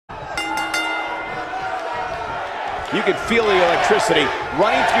You can feel the electricity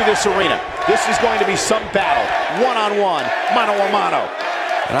running through this arena. This is going to be some battle, one-on-one, mano-a-mano.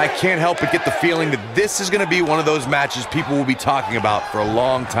 And I can't help but get the feeling that this is going to be one of those matches people will be talking about for a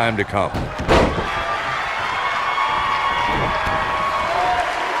long time to come.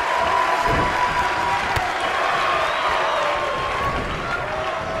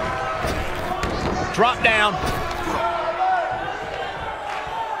 Drop down.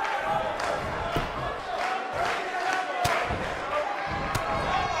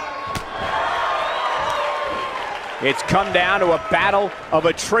 It's come down to a battle of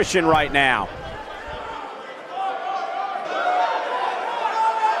attrition right now.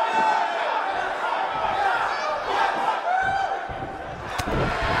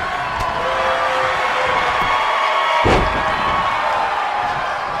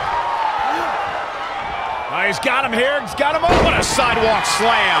 He's got him here. He's got him up. What a sidewalk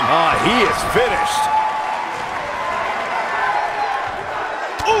slam. He is finished.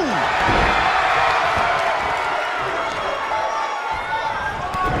 Ooh.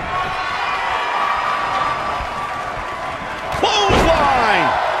 Clothesline.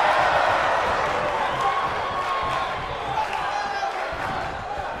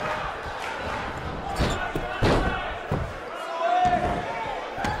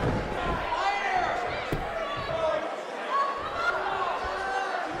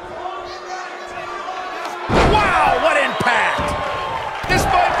 Wow, what impact! This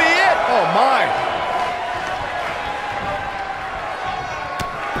might be it! Oh, my!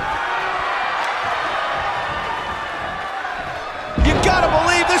 You gotta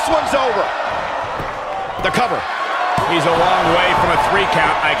believe this one's over! The cover. He's a long way from a 3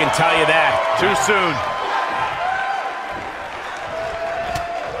 count, I can tell you that. Too soon.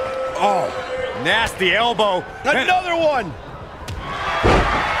 Oh, nasty elbow. Another one!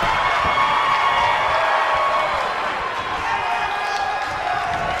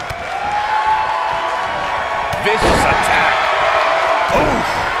 Vicious attack. Oof.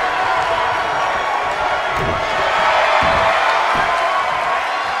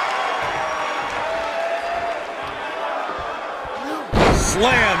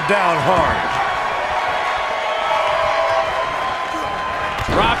 Slam down hard.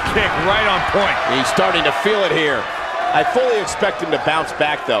 Drop kick right on point. He's starting to feel it here. I fully expect him to bounce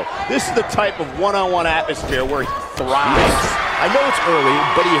back, though. This is the type of one-on-one atmosphere where he thrives. I know it's early,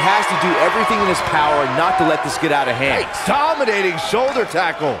 but he has to do everything in his power not to let this get out of hand. Dominating shoulder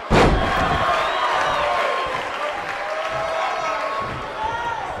tackle.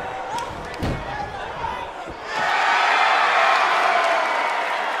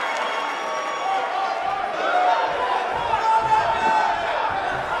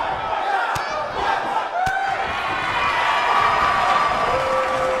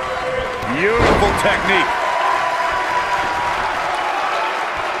 Beautiful technique.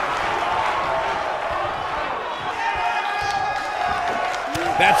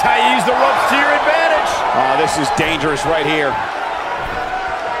 That's how you use the ropes to your advantage. Oh, this is dangerous right here.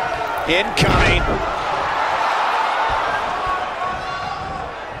 Incoming.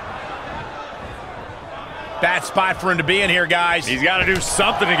 Bad spot for him to be in here, guys. He's got to do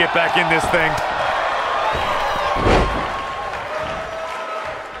something to get back in this thing.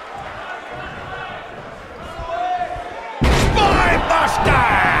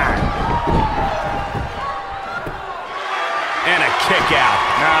 And a kick out.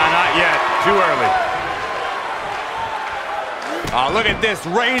 Nah, not yet. Too early. Oh, look at this.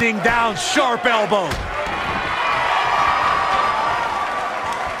 Raining down sharp elbow.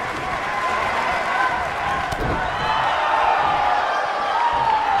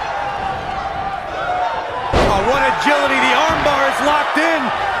 Oh, what agility. The armbar is locked in.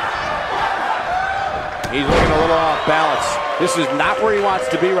 He's looking a little off balance. This is not where he wants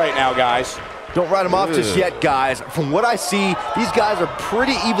to be right now, guys. Don't write him off just yet, guys. From what I see, these guys are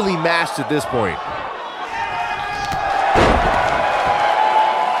pretty evenly matched at this point.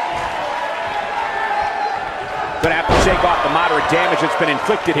 Gonna have to shake off the moderate damage that's been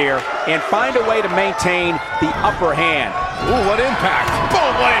inflicted here and find a way to maintain the upper hand. Ooh, what impact.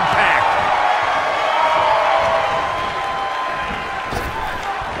 Boom, what impact.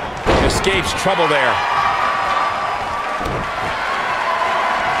 Escapes trouble there.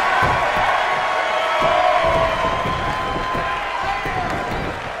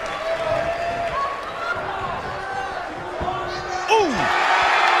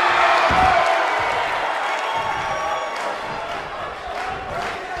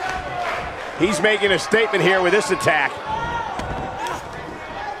 He's making a statement here with this attack.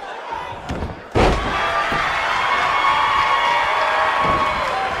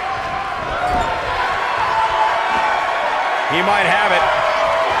 He might have it.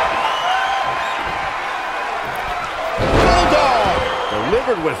 Bulldog!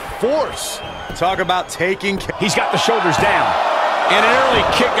 Delivered with force. Talk about taking. He's got the shoulders down. And an early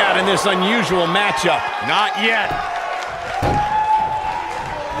kick out in this unusual matchup. Not yet.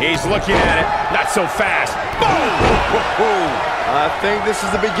 He's looking at it. Not so fast. Boom! I think this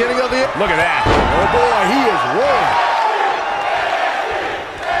is the beginning of the... Look at that. Oh, boy, he is rolling.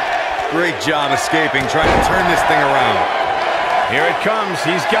 Great job escaping, trying to turn this thing around. Here it comes.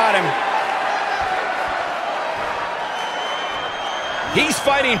 He's got him. He's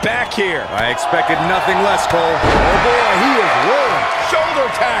fighting back here. I expected nothing less, Cole. Oh, boy, he is rolling. Shoulder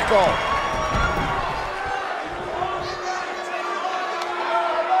tackle.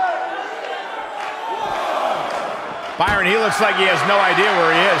 Byron, he looks like he has no idea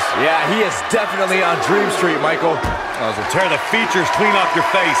where he is. Yeah, he is definitely on Dream Street, Michael. Oh, so tear the features clean off your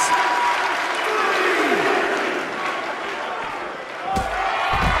face.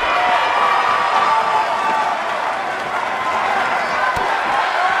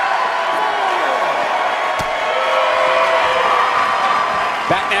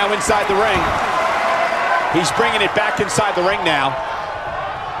 Back now inside the ring. He's bringing it back inside the ring now.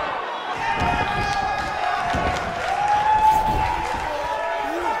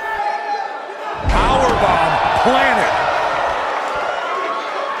 Powerbomb planted.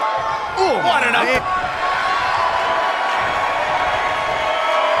 Oh, What an up.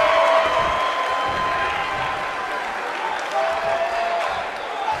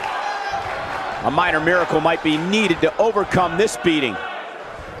 A minor miracle might be needed to overcome this beating.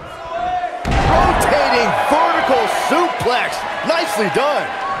 rotating vertical suplex. Nicely done.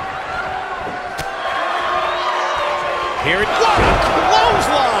 Here it goes. What a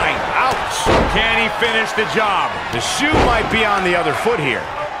clothesline. Ouch. Can he finish the job? The shoe might be on the other foot here.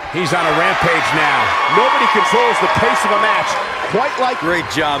 He's on a rampage now. Nobody controls the pace of a match quite like... Great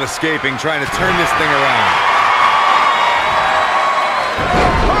job escaping, trying to turn this thing around.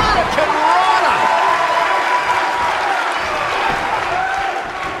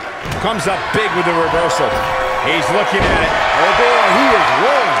 Comes up big with the reversal. He's looking at it. Oh, boy, he is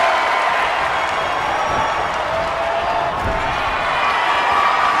rolling.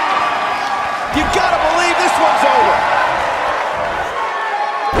 You gotta believe this one's over.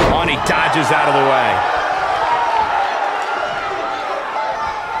 Oh, and he dodges out of the way.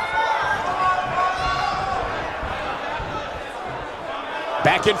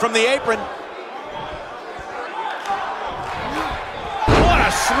 Back in from the apron. What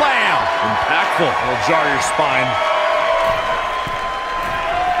a slam. Impactful. Will jar your spine.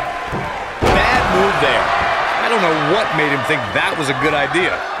 Bad move there. I don't know what made him think that was a good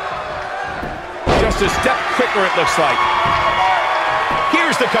idea. Just a step quicker, it looks like.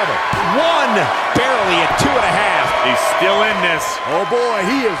 Here's the cover. One. Barely at 2.5. He's still in this. Oh, boy,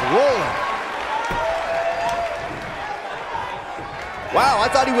 he is rolling. Wow, I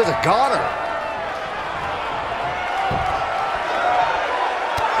thought he was a goner.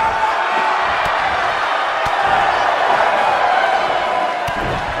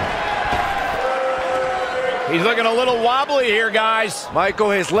 He's looking a little wobbly here, guys.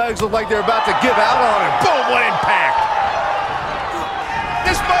 Michael, his legs look like they're about to give out on him. Boom, what impact.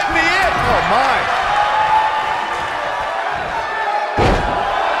 This might be it. Oh, my.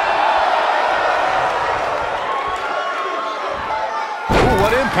 Ooh,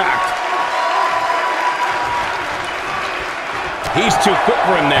 what impact. He's too quick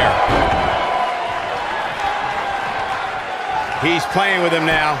for him there. He's playing with him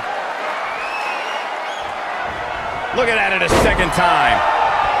now. Looking at it a second time.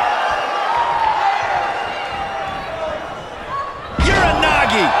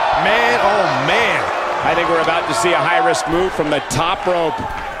 Uranagi! Man, oh, man. I think we're about to see a high-risk move from the top rope.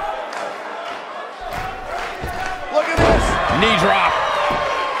 Look at this. Knee drop.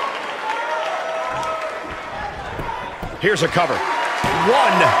 Here's a cover. 1,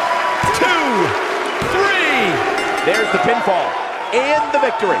 2, 3. There's the pinfall and the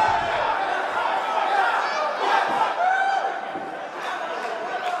victory.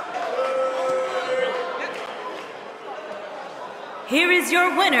 Here is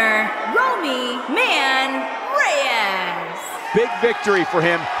your winner, Romy Man Reyes. Big victory for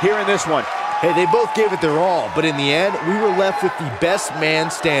him here in this one. Hey, they both gave it their all, but in the end, we were left with the best man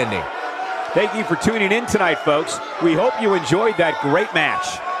standing. Thank you for tuning in tonight, folks. We hope you enjoyed that great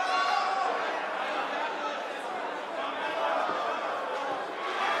match.